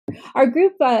our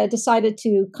group decided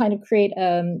to kind of create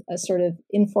a sort of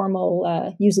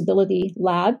informal usability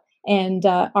lab, and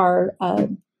our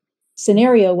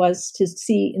scenario was to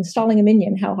see installing a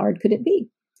Minion, how hard could it be?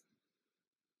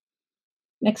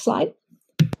 Next slide.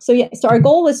 So our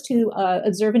goal was to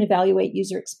observe and evaluate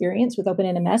user experience with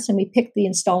OpenNMS, and we picked the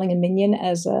installing a Minion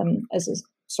as a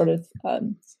sort of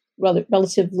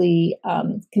relatively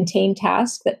contained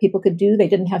task that people could do. They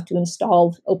didn't have to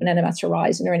install OpenNMS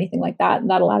Horizon or anything like that, and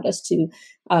that allowed us to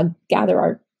gather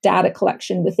our data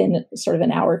collection within sort of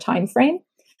an hour time frame.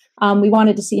 We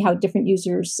wanted to see how different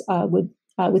users would,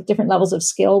 with different levels of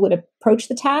skill, would approach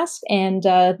the task, and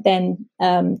then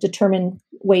determine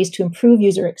ways to improve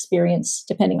user experience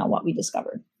depending on what we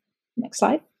discovered. Next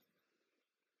slide.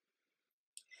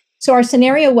 So our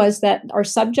scenario was that our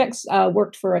subjects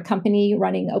worked for a company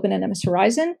running OpenNMS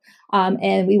Horizon,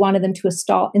 and we wanted them to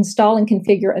install and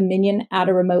configure a Minion at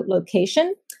a remote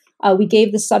location. We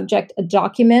gave the subject a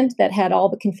document that had all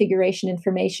the configuration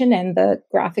information and the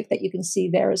graphic that you can see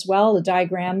there as well, the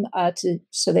diagram,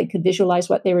 so they could visualize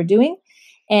what they were doing.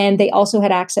 And they also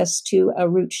had access to a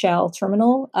root shell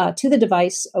terminal to the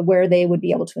device where they would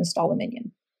be able to install a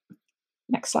Minion.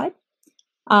 Next slide.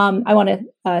 I want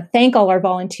to thank all our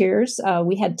volunteers.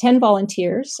 We had 10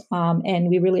 volunteers, and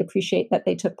we really appreciate that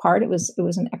they took part. It was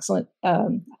an excellent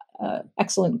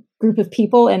excellent group of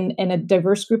people and a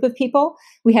diverse group of people.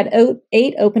 We had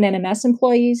 8 OpenNMS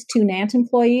employees, 2 NANT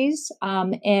employees,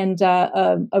 and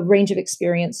a range of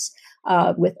experience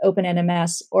with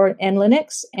OpenNMS and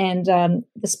Linux. And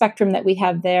the spectrum that we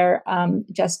have there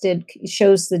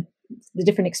shows the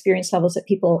different experience levels that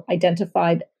people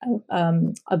identified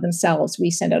of themselves.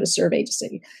 We send out a survey to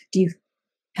say,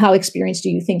 how experienced do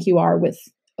you think you are with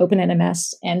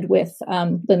OpenNMS and with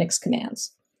Linux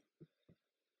commands?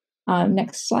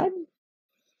 Next slide.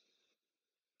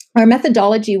 Our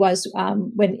methodology was,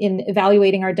 when in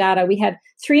evaluating our data, we had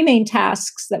 3 main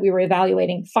tasks that we were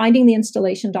evaluating: finding the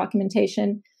installation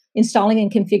documentation, installing and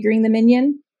configuring the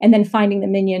Minion, and then finding the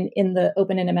Minion in the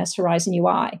OpenNMS Horizon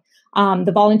UI.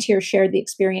 The volunteers shared the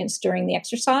experience during the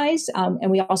exercise, and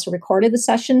we also recorded the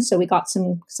session, so we got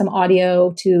some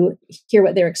audio to hear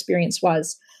what their experience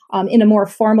was. In a more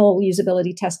formal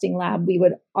usability testing lab, we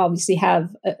would obviously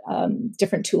have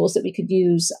different tools that we could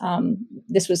use.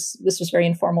 This was very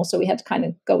informal, so we had to kind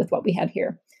of go with what we had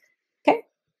here. Okay,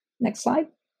 next slide.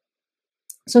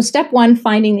 So step 1,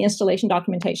 finding the installation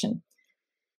documentation.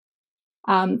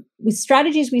 With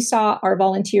strategies we saw our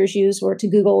volunteers use were to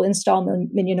Google install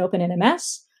Minion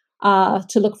OpenNMS,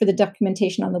 to look for the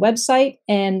documentation on the website,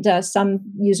 and some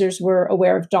users were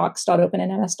aware of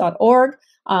docs.opennms.org,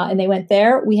 and they went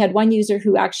there. We had one user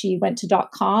who actually went to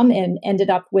 .com and ended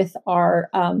up with our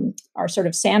sort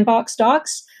of sandbox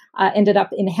docs, ended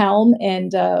up in Helm,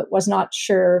 and was not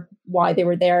sure why they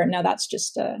were there. Now that's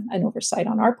just an oversight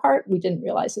on our part. We didn't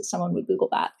realize that someone would Google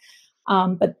that.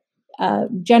 But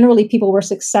generally, people were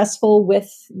successful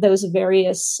with those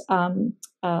various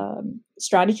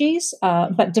strategies,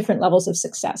 but different levels of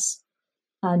success.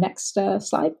 Next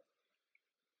slide.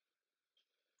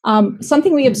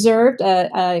 Something we observed,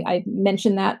 I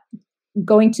mentioned that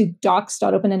going to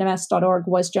docs.opennms.org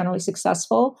was generally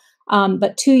successful,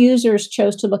 but 2 users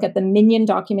chose to look at the Minion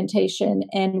documentation,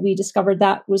 and we discovered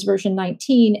that was version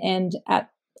 19, and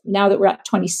now that we're at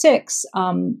 26,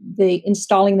 the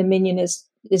installing the Minion is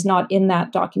not in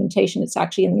that documentation. It's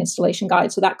actually in the installation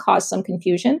guide, so that caused some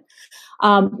confusion.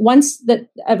 Once that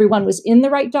everyone was in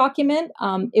the right document,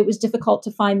 it was difficult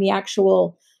to find the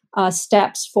actual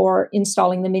steps for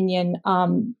installing the Minion.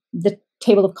 The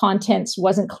table of contents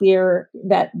wasn't clear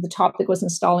that the topic was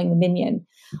installing the Minion.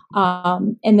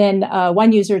 And then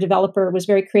one developer was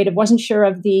very creative, wasn't sure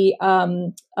of the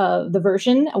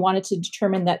version. I wanted to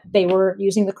determine that they were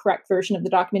using the correct version of the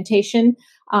documentation,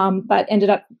 but ended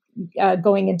up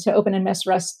going into OpenNMS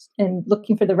REST and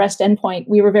looking for the REST endpoint.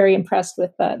 We were very impressed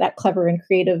with that clever and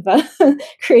creative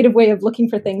way of looking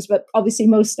for things, but obviously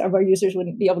most of our users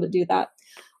wouldn't be able to do that.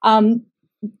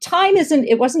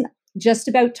 It wasn't just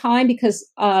about time, because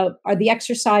the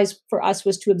exercise for us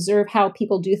was to observe how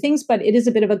people do things, but it is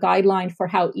a bit of a guideline for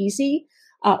how easy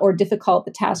or difficult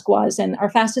the task was. And our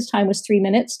fastest time was 3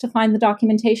 minutes to find the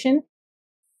documentation.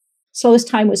 Slowest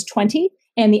time was 20,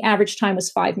 and the average time was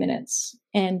 5 minutes.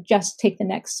 And just take the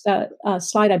next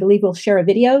slide. I believe we'll share a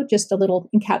video, just a little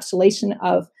encapsulation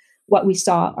of what we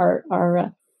saw our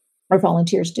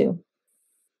volunteers do.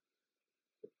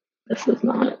 This is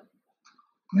not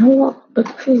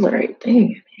the right thing,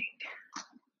 I think.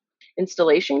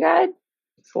 Installation guide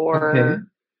for, okay.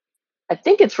 I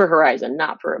think it's for Horizon,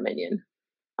 not for a Minion.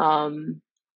 Yeah,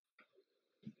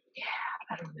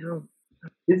 I don't know.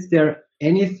 Is there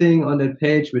anything on that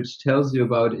page which tells you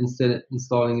about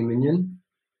installing a Minion?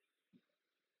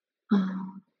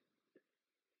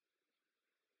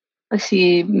 I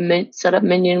see set up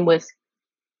Minion with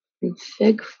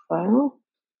config file.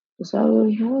 Is that what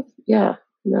we have? Yeah,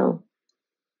 no.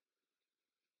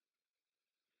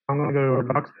 I'm gonna go to our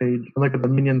docs page and look at the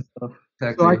Minion stuff.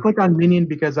 Exactly. So I click on Minion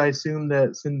because I assume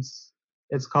that since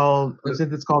it's called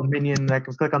Minion, I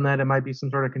can click on that. It might be some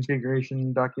sort of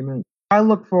configuration document. I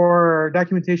look for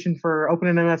documentation for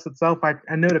OpenNMS itself. I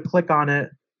know to click on it.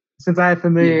 Since I have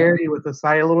familiarity with the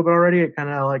site a little bit already, I kind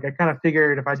of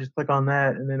figured if I just click on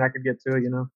that and then I could get to it,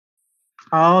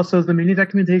 Also, is the Minion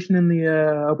documentation in the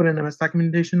OpenNMS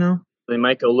documentation now? They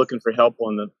might go looking for help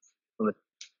on the.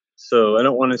 So I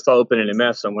don't want to install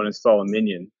OpenNMS. I want to install a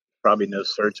Minion. Probably no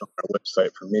search on our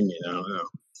website for Minion. I don't know.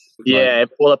 Yeah, I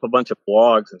pulled up a bunch of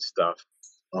blogs and stuff.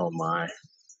 Oh my.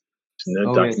 There's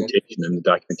no documentation in the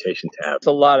documentation tab. It's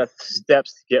a lot of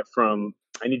steps to get from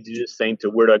I need to do this thing to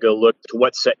where do I go look to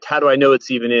what set. How do I know it's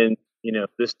even in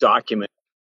this document?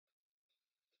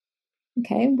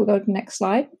 Okay, we'll go to the next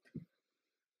slide.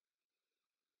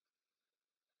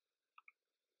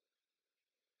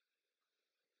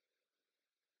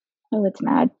 Oh, it's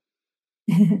mad.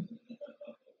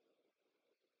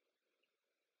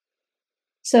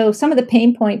 So some of the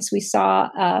pain points we saw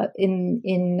in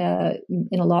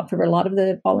a lot for a lot of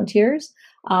the volunteers.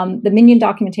 The Minion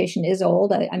documentation is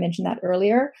old. I mentioned that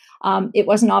earlier. It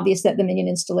wasn't obvious that the Minion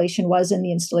installation was in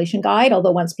the installation guide,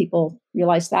 although once people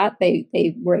realized that,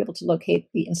 they were able to locate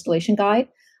the installation guide.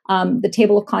 The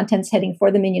table of contents heading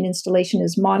for the Minion installation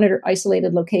is monitor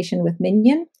isolated location with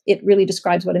Minion. It really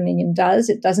describes what a Minion does.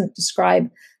 It doesn't describe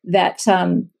that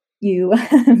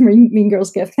Mean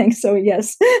Girls gift, thanks. So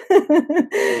yes,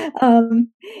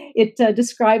 it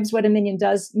describes what a Minion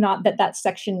does, not that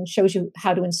section shows you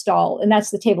how to install. And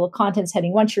that's the table of contents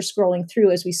heading. Once you're scrolling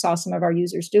through, as we saw some of our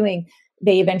users doing,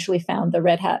 they eventually found the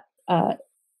Red Hat, the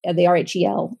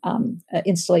RHEL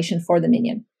installation for the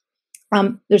Minion.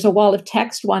 There's a wall of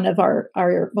text. One of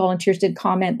our volunteers did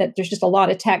comment that there's just a lot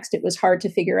of text. It was hard to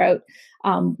figure out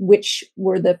which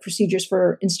were the procedures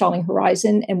for installing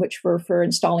Horizon and which were for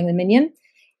installing the Minion.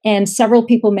 And several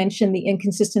people mentioned the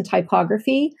inconsistent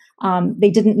typography.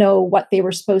 They didn't know what they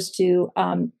were supposed to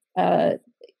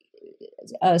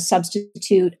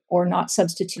substitute or not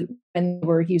substitute when they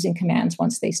were using commands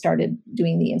once they started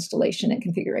doing the installation and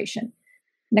configuration.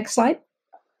 Next slide.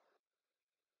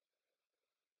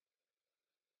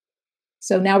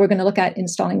 So now we're going to look at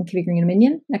installing and configuring a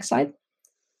Minion. Next slide.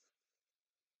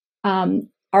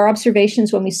 Our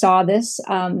observations when we saw this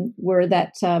were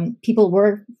that people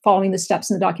were following the steps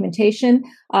in the documentation.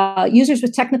 Users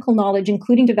with technical knowledge,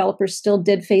 including developers, still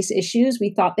did face issues.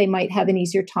 We thought they might have an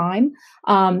easier time.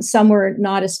 Some were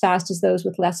not as fast as those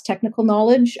with less technical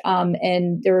knowledge,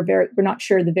 and we're not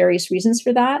sure the various reasons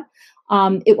for that.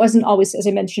 It wasn't always, as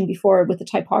I mentioned before, with the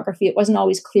typography, it wasn't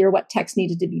always clear what text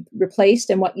needed to be replaced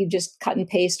and what you just cut and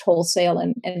paste wholesale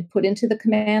and put into the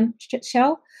command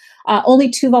shell. Only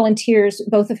 2 volunteers,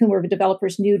 both of whom were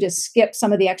developers, knew to skip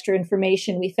some of the extra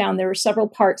information. We found there were several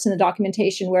parts in the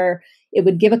documentation where it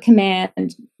would give a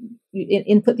command,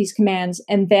 input these commands,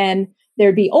 and then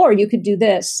there'd be, or you could do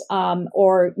this,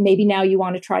 or maybe now you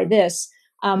want to try this.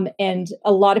 And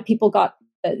a lot of people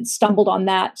stumbled on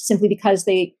that simply because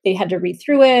they had to read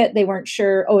through it. They weren't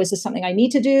sure, is this something I need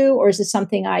to do, or is this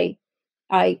something I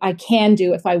can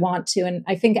do if I want to? And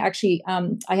I think actually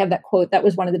I have that quote. That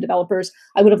was one of the developers.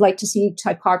 I would have liked to see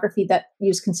typography that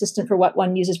used consistent for what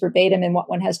one uses verbatim and what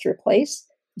one has to replace.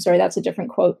 Sorry, that's a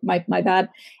different quote. My bad.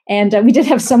 And we did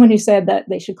have someone who said that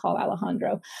they should call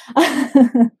Alejandro.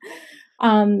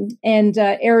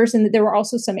 Errors, and there were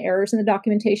also some errors in the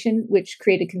documentation, which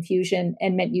created confusion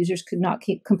and meant users could not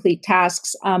complete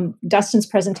tasks. Dustin's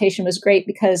presentation was great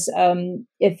because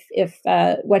if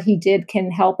what he did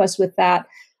can help us with that,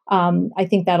 I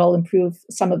think that'll improve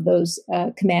some of those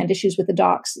command issues with the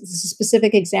docs. The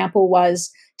specific example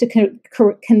was to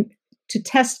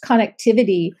test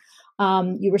connectivity.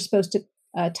 You were supposed to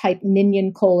type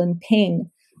minion:ping,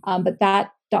 but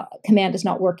that command does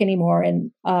not work anymore, and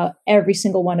every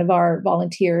single one of our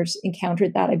volunteers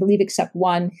encountered that, I believe, except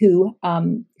one who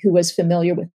was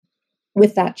familiar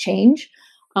with that change,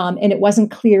 and it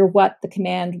wasn't clear what the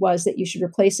command was that you should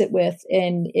replace it with,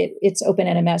 and it's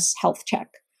OpenNMS health check.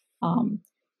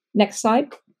 Next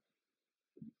slide.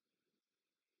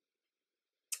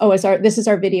 This is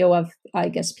our video of, I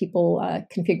guess, people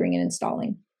configuring and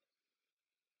installing.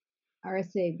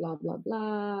 RSA blah blah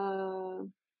blah.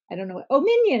 I don't know.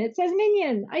 Minion. It says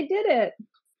Minion. I did it.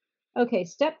 Okay,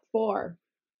 step 4.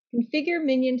 Configure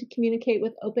Minion to communicate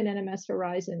with OpenNMS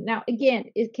Horizon. Now, again,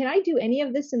 can I do any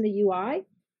of this in the UI?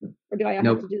 Or do I have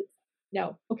to do?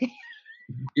 No. Okay.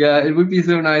 Yeah, it would be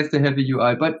so nice to have a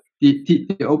UI, but the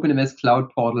OpenNMS Cloud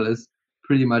Portal is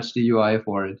pretty much the UI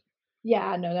for it.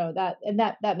 Yeah, no,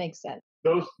 that makes sense.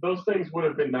 Those things would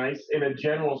have been nice in a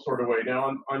general sort of way.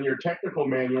 Now, on your technical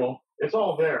manual, it's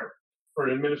all there for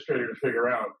an administrator to figure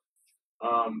out.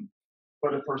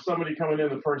 But if for somebody coming in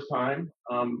the first time,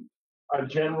 a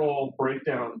general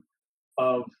breakdown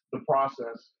of the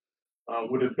process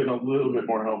would have been a little bit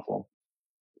more helpful.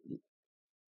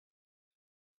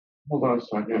 Hold on a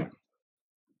second.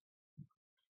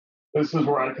 This is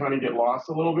where I kind of get lost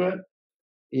a little bit.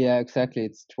 Yeah, exactly.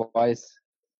 It's twice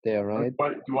there, right?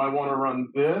 But do I want to run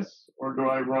this, or do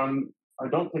I run? I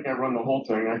don't think I run the whole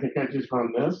thing. I think I just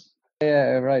run this.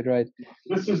 Yeah, right.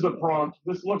 This is the prompt.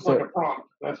 This looks like a prompt.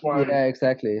 That's why. Yeah,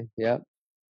 exactly. Yeah.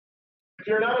 If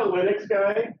you're not a Linux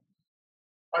guy,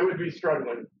 I would be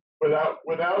struggling. Without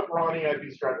Ronnie, I'd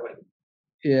be struggling.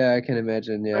 Yeah, I can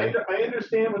imagine. Yeah. I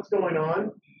understand what's going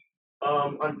on.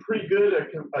 I'm pretty good at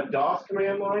a DOS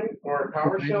command line or a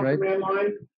PowerShell command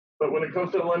line, but when it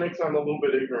comes to Linux, I'm a little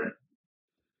bit ignorant.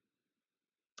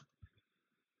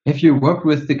 Have you worked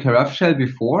with the Carafe shell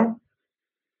before?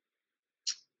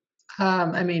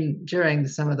 I mean, during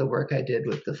some of the work I did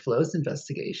with the flows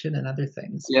investigation and other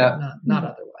things, yeah, but not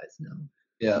otherwise, no.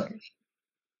 Yeah.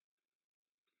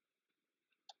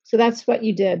 So that's what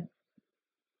you did.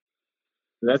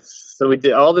 So we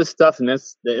did all this stuff, and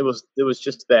it was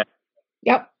just that.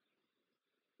 Yep.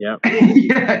 Yep.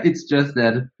 Yeah, it's just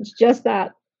that. It's just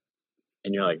that.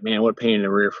 And you're like, man, what a pain in the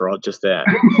rear for all just that.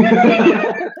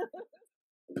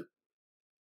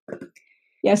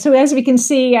 Yeah, so as we can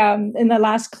see in the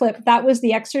last clip, that was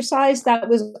the exercise. That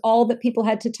was all that people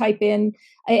had to type in,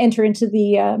 enter into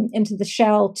the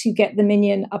shell to get the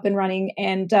Minion up and running.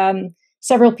 And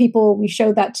several people we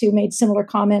showed that to made similar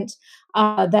comment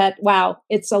that, wow,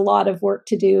 it's a lot of work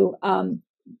to do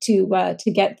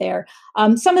to get there.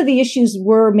 Some of the issues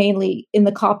were mainly in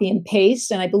the copy and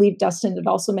paste, and I believe Dustin had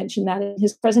also mentioned that in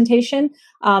his presentation.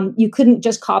 You couldn't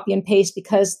just copy and paste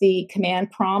because the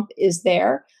command prompt is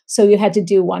there. So you had to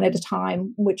do one at a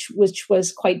time, which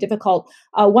was quite difficult.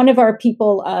 One of our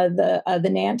people, the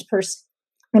NANT person,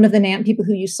 one of the NANT people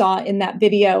who you saw in that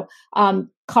video,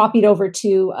 copied over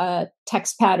to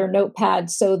TextPad or Notepad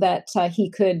so that he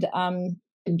could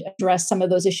address some of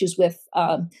those issues with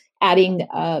adding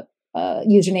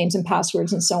usernames and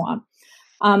passwords and so on.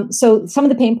 So some of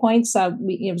the pain points, as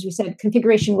we said,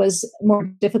 configuration was more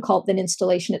difficult than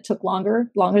installation. It took longer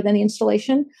than the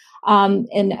installation.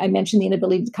 And I mentioned the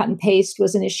inability to cut and paste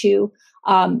was an issue.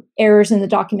 Errors in the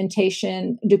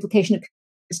documentation, duplication of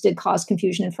did cause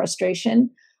confusion and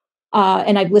frustration.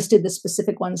 And I've listed the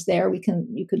specific ones there. You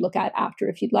could look at after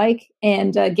if you'd like.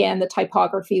 And again, the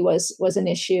typography was an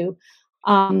issue.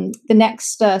 The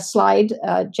next slide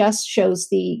just shows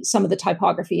some of the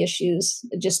typography issues,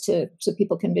 just so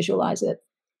people can visualize it.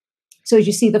 So as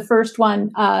you see, the first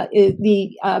one,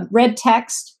 the red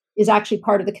text is actually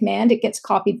part of the command. It gets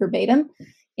copied verbatim.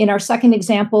 In our second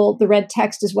example, the red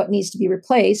text is what needs to be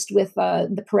replaced with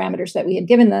the parameters that we had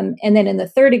given them. And then in the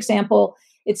third example,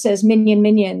 it says Minion,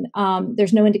 Minion.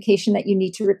 There's no indication that you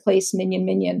need to replace Minion,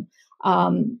 Minion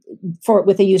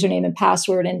with a username and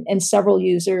password. And several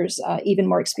users, even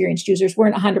more experienced users,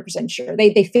 weren't 100% sure.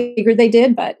 They figured they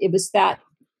did, but it was that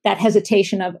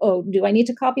hesitation of, oh, do I need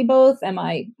to copy both? Am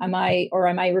I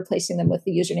replacing them with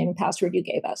the username and password you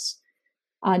gave us?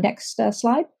 Next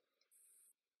slide.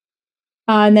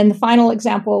 And then the final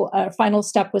example, final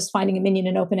step was finding a Minion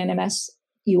in OpenNMS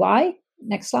UI.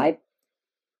 Next slide.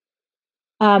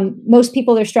 Most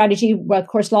people, their strategy, of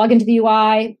course, log into the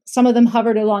UI. Some of them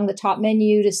hovered along the top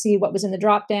menu to see what was in the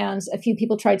drop-downs. A few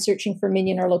people tried searching for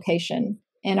Minion or location.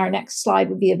 And our next slide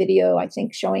would be a video, I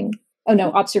think, showing,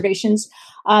 observations.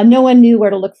 No one knew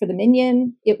where to look for the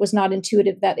Minion. It was not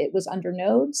intuitive that it was under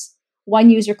nodes.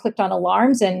 One user clicked on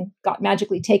alarms and got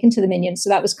magically taken to the Minion. So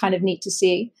that was kind of neat to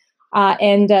see.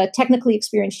 And technically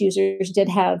experienced users did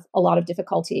have a lot of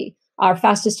difficulty. Our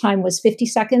fastest time was 50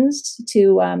 seconds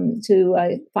to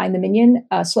find the Minion.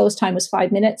 Slowest time was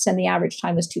 5 minutes, and the average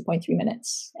time was 2.3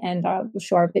 minutes. And we'll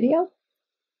show our video.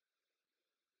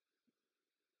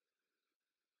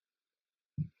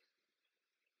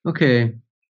 Okay.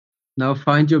 Now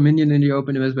find your Minion in the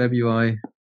OpenNMS Web UI.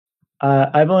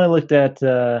 I've only looked at,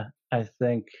 I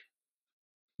think,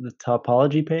 the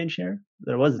topology page here.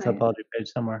 There was a topology page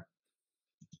somewhere.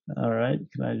 All right.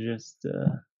 Can I just...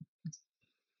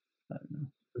 I don't know.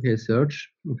 Okay, search.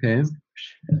 Okay.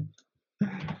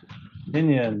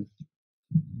 Minion.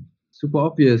 Super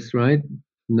obvious, right?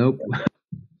 Nope.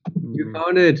 You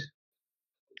found it.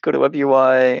 Go to web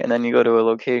UI, and then you go to a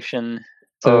location.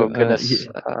 So, oh goodness,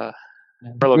 our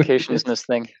location is in this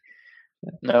thing.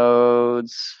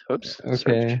 Nodes. Oops. Okay.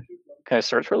 Search. Can I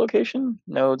search for location?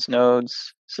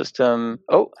 Nodes, system.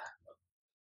 Oh,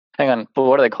 hang on. But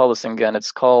what do they call this thing again?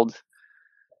 It's called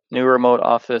New Remote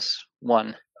Office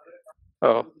 1.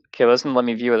 Oh, okay. Doesn't let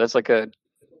me view it. That's like a.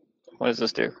 What does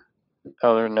this do?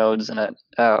 Oh, there are nodes in it.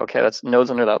 Okay, that's nodes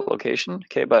under that location.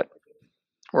 Okay, but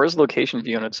where's location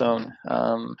view on its own?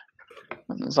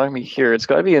 It's not gonna be here. It's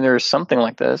got to be in there something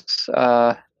like this.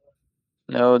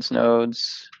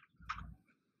 Nodes.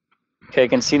 Okay, I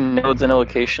can see nodes in a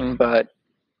location, but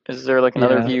is there like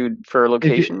another view for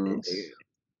locations?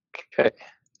 Okay.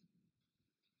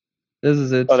 This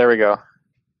is it. Oh, there we go.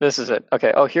 This is it.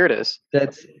 Okay. Oh, here it is.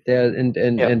 That's there, and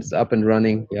it's up and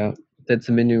running. Yeah, that's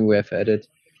the menu we have added.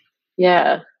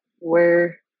 Yeah.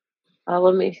 Where?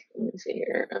 Let me see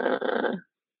here.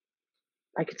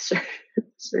 I could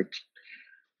search.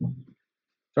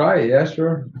 Try. Yeah,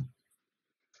 sure.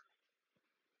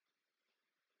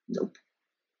 Nope.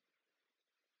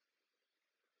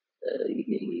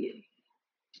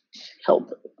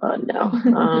 Help. No.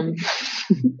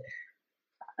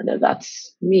 No,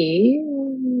 that's me.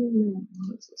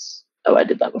 What's this? Oh, I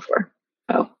did that before.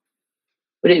 Oh,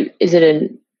 but is it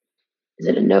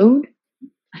a node?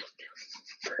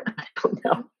 I don't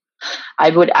know. I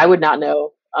would not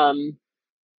know.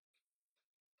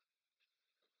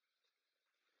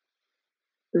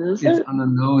 Is this It's under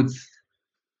nodes.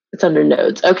 It's under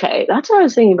nodes. Okay, that's what I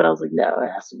was thinking, but I was like, no,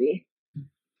 it has to be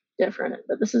different.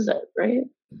 But this is it, right?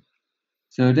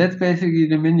 So that's basically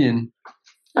the Minion.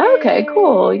 Okay,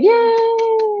 cool. Yay!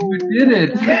 You did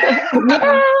it.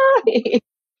 Yay!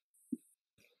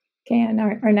 Okay, and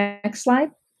our next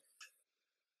slide.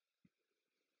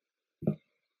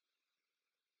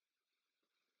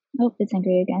 Oh, it's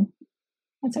angry again.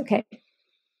 That's okay.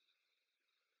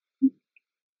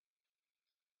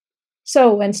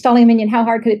 So installing Minion, how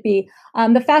hard could it be?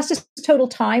 The fastest total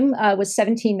time was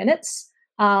 17 minutes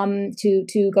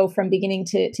to go from beginning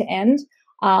to end.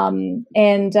 And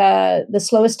the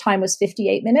slowest time was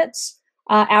 58 minutes.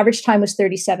 Average time was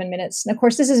 37 minutes. And of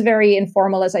course, this is very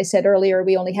informal. As I said earlier,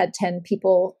 we only had 10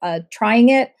 people trying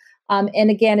it.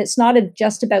 And again, it's not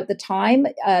just about the time.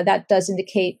 That does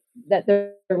indicate that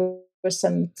there was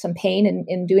some pain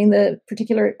in doing the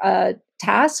particular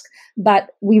task,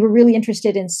 but we were really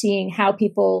interested in seeing how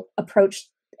people approached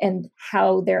and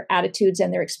how their attitudes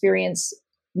and their experience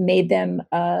made them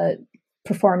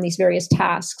perform these various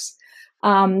tasks.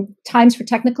 Times for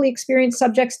technically experienced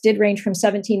subjects did range from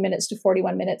 17 minutes to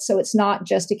 41 minutes. So it's not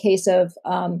just a case of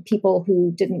people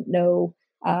who didn't know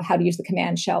how to use the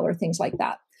command shell or things like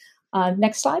that.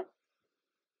 Next slide.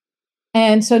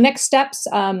 And so next steps,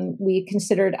 we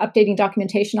considered updating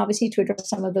documentation, obviously, to address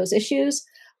some of those issues.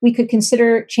 We could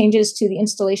consider changes to the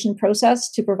installation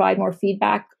process to provide more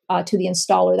feedback to the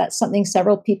installer. That's something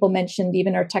several people mentioned,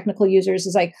 even our technical users,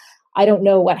 is like, I don't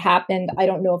know what happened. I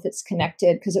don't know if it's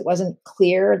connected because it wasn't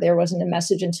clear. There wasn't a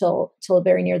message until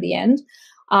very near the end.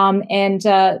 And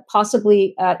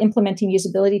possibly implementing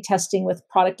usability testing with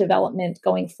product development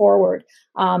going forward,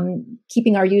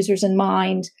 keeping our users in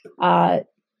mind,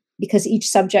 because each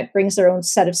subject brings their own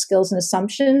set of skills and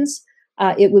assumptions.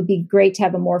 It would be great to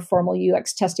have a more formal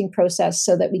UX testing process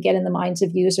so that we get in the minds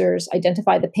of users,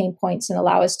 identify the pain points, and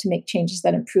allow us to make changes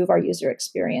that improve our user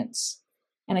experience.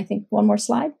 And I think one more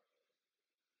slide.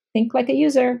 Think like a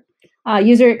user.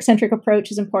 User-centric approach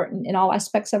is important in all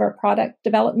aspects of our product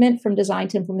development, from design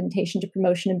to implementation to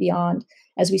promotion and beyond.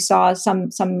 As we saw,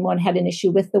 someone had an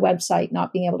issue with the website,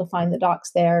 not being able to find the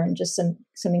docs there, and just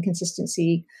some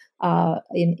inconsistency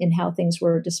in how things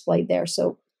were displayed there.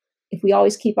 So if we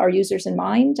always keep our users in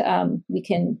mind, we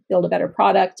can build a better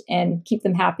product and keep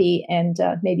them happy and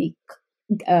maybe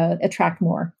attract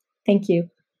more. Thank you.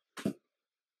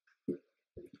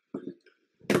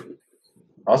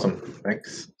 Awesome.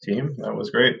 Thanks, team. That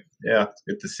was great. Yeah, it's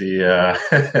good to see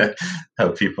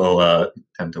how people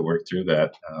tend to work through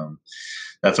that.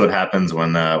 That's what happens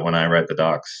when I write the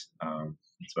docs.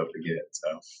 That's what we get.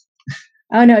 So.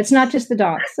 Oh no, it's not just the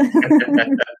docs.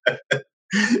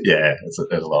 Yeah,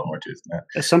 there's a lot more to it than that.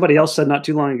 As somebody else said not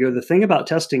too long ago, the thing about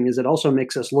testing is it also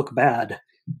makes us look bad.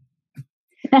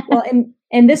 Well,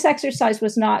 and this exercise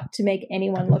was not to make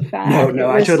anyone look bad. No,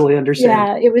 I totally understand.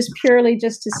 Yeah, it was purely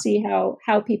just to see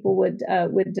how people would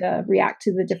react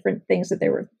to the different things that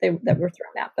were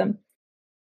thrown at them.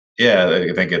 Yeah,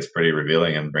 I think it's pretty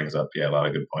revealing and brings up a lot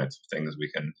of good points of things we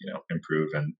can improve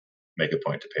and make a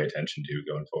point to pay attention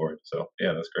to going forward. So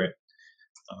yeah, that's great.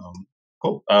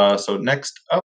 Cool. So next up.